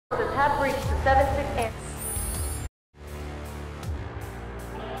have breached the 7-6 Annex.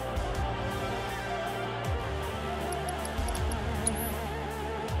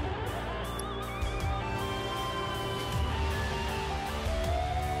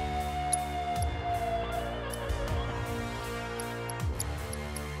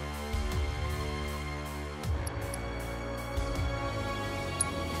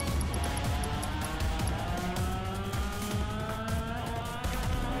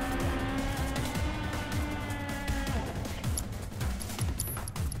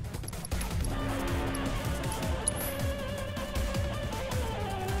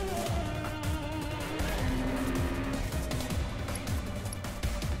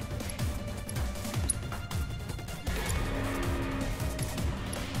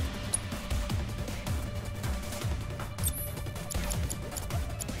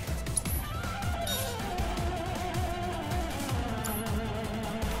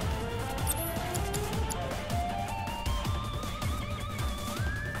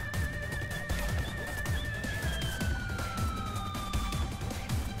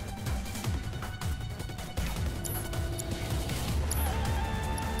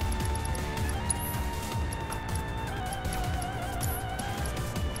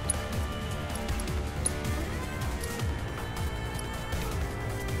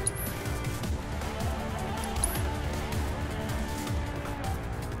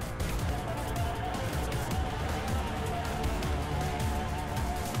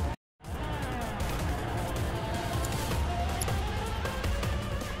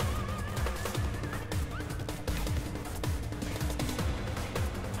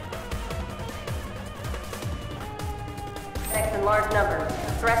 In large numbers.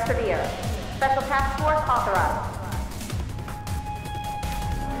 Threat severe. Special task force authorized.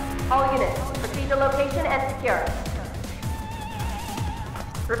 All units, proceed to location and secure.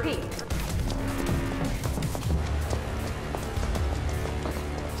 Repeat.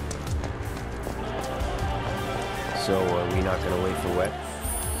 So, are we not gonna wait for wet?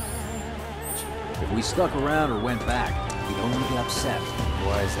 If we stuck around or went back, we'd only get upset.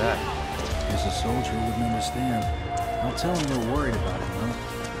 Why is that? Because a soldier wouldn't understand. I'll tell him we're worried about him, huh?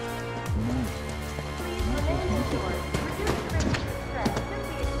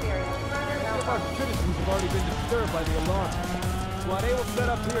 Our citizens have already been disturbed by the alarm. Squad A will set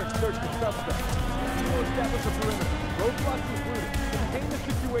up here and search the suspect. We will establish a perimeter. Roadblocks included. Contain the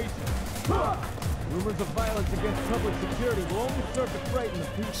situation. Rumors of violence against public security will only serve to frighten the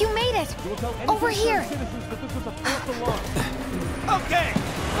people. You made it! We will tell any Over here! citizens that this was a false alarm. Okay!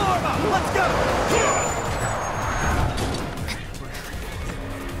 Form up! Let's go!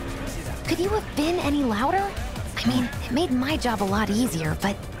 Could you have been any louder? I mean, it made my job a lot easier,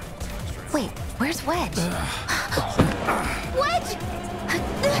 but... Wait, where's Wedge? Wedge!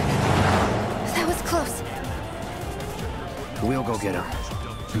 That was close. We'll go get him.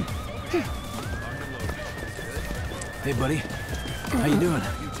 Hey, buddy. How you doing?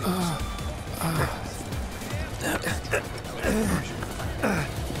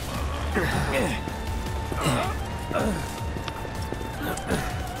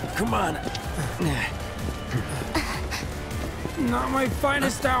 Come on. Not my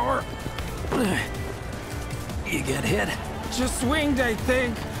finest hour. You get hit? Just swinged, I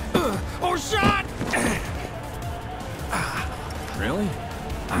think. Oh, shot! Really?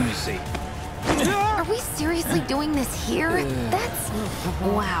 Let me see. Are we seriously doing this here? That's...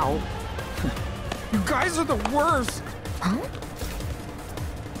 wow. You guys are the worst. Huh?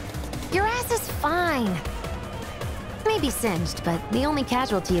 Your ass is fine. Maybe singed, but the only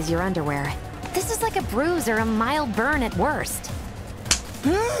casualty is your underwear. This is like a bruise or a mild burn at worst.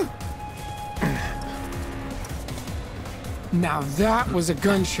 Now that was a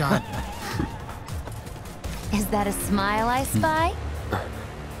gunshot. Is that a smile I spy?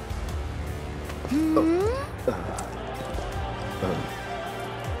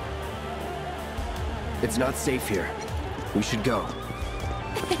 It's not safe here. We should go.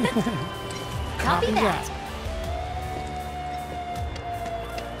 Copy that.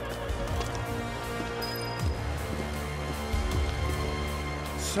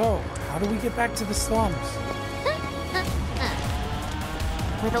 So, how do we get back to the slums?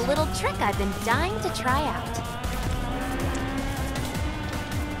 With a little trick I've been dying to try out.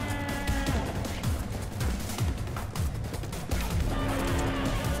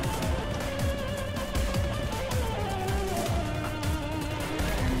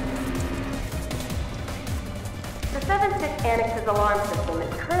 The 7-6 Annex's alarm system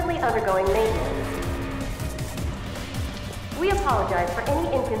is currently undergoing maintenance. We apologize for any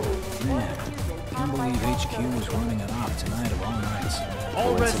inconvenience. Man, can't believe HQ was running it off tonight of all nights.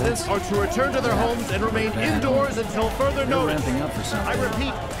 All residents are to return to their homes and remain indoors until further notice. Ramping up for something. I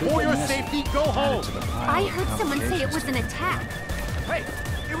repeat, for your safety, go home. I heard someone say it was an attack. Hey,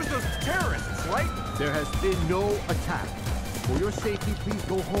 it was those terrorists, right? There has been no attack. For your safety, please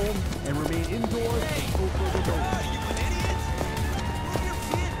go home and remain indoors until further notice. You an idiot? Move your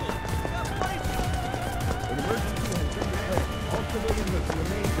vehicle. An emergency has been declared. All civilians are to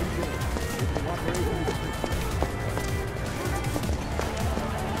remain indoors. If the operation is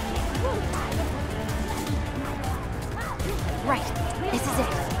Right, this is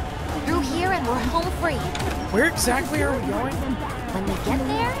it. Through here and we're home free. Where exactly are we going? When we get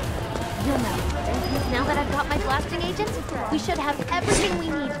there, you'll know. Now that I've got my blasting agent, we should have everything we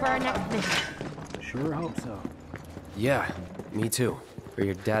need for our next mission. Sure hope so. Yeah, me too. For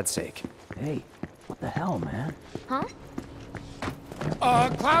your dad's sake. Hey, what the hell, man? Huh?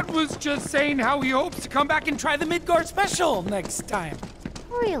 Cloud was just saying how he hopes to come back and try the Midgar special next time.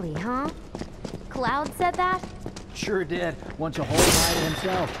 Really, huh? Cloud said that? Sure did. Wants a whole night to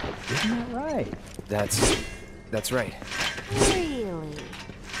himself. Isn't that right? That's right. Really?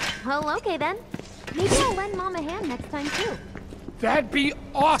 Well, okay then. Maybe I'll lend Mom a hand next time too. That'd be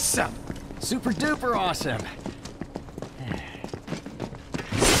awesome. Super duper awesome.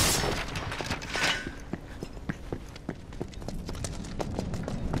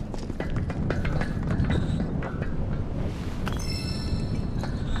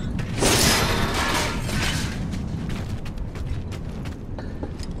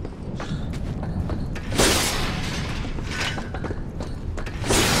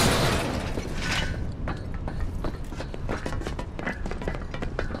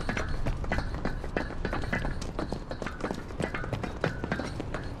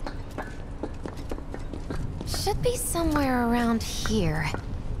 Should be somewhere around here.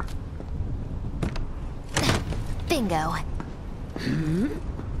 Bingo.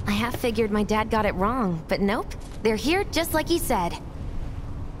 I half figured my dad got it wrong, but nope. They're here just like he said.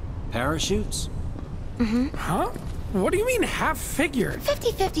 Parachutes? Huh? What do you mean half figured?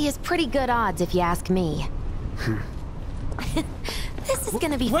 50-50 is pretty good odds if you ask me. This is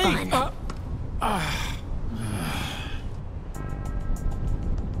gonna be fun.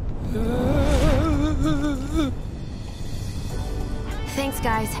 Thanks,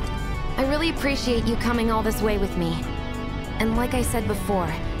 guys. I really appreciate you coming all this way with me. And like I said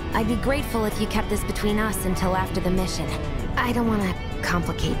before, I'd be grateful if you kept this between us until after the mission. I don't want to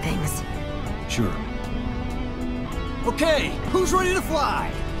complicate things. Sure. Okay, who's ready to fly?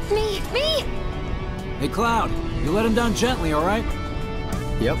 Me! Hey, Cloud, you let him down gently, all right?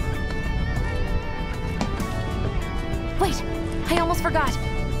 Yep. Wait, I almost forgot.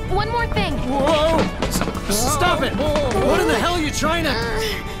 One more thing. Whoa! Stop it! What in the hell are you trying to...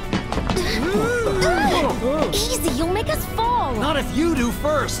 Easy, you'll make us fall. Not if you do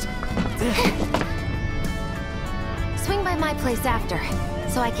first. Swing by my place after,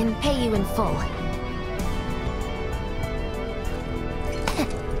 so I can pay you in full.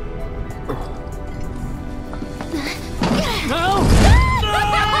 No!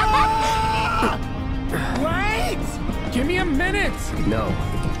 Wait! Give me a minute! No,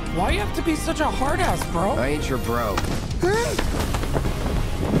 Why you have to be such a hard ass, bro? I ain't your bro.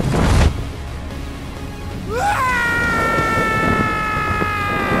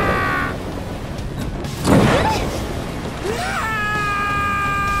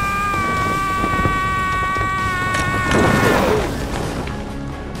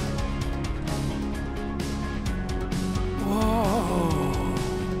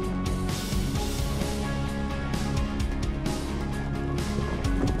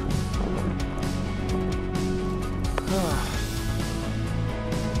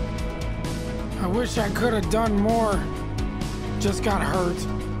 I wish I could have done more. Just got hurt.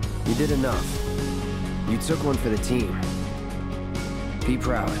 You did enough. You took one for the team. Be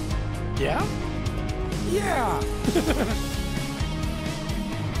proud. Yeah? Yeah!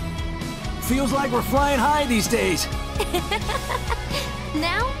 Feels like we're flying high these days.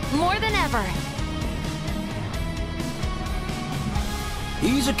 Now, more than ever.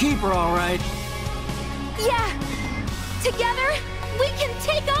 He's a keeper, all right. Yeah! Together, we can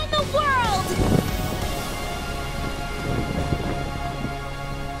take on the world!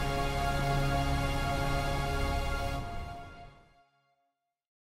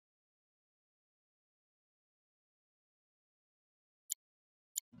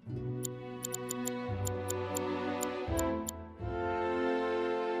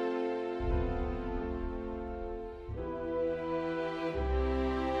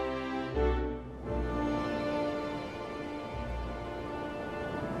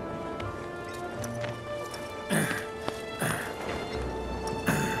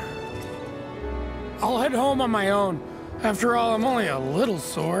 I'll head home on my own. After all, I'm only a little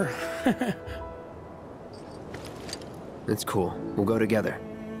sore. It's cool. We'll go together.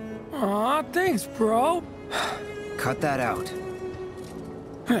 Aw, thanks, bro. Cut that out.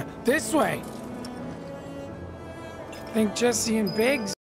 This way. Think Jesse and Biggs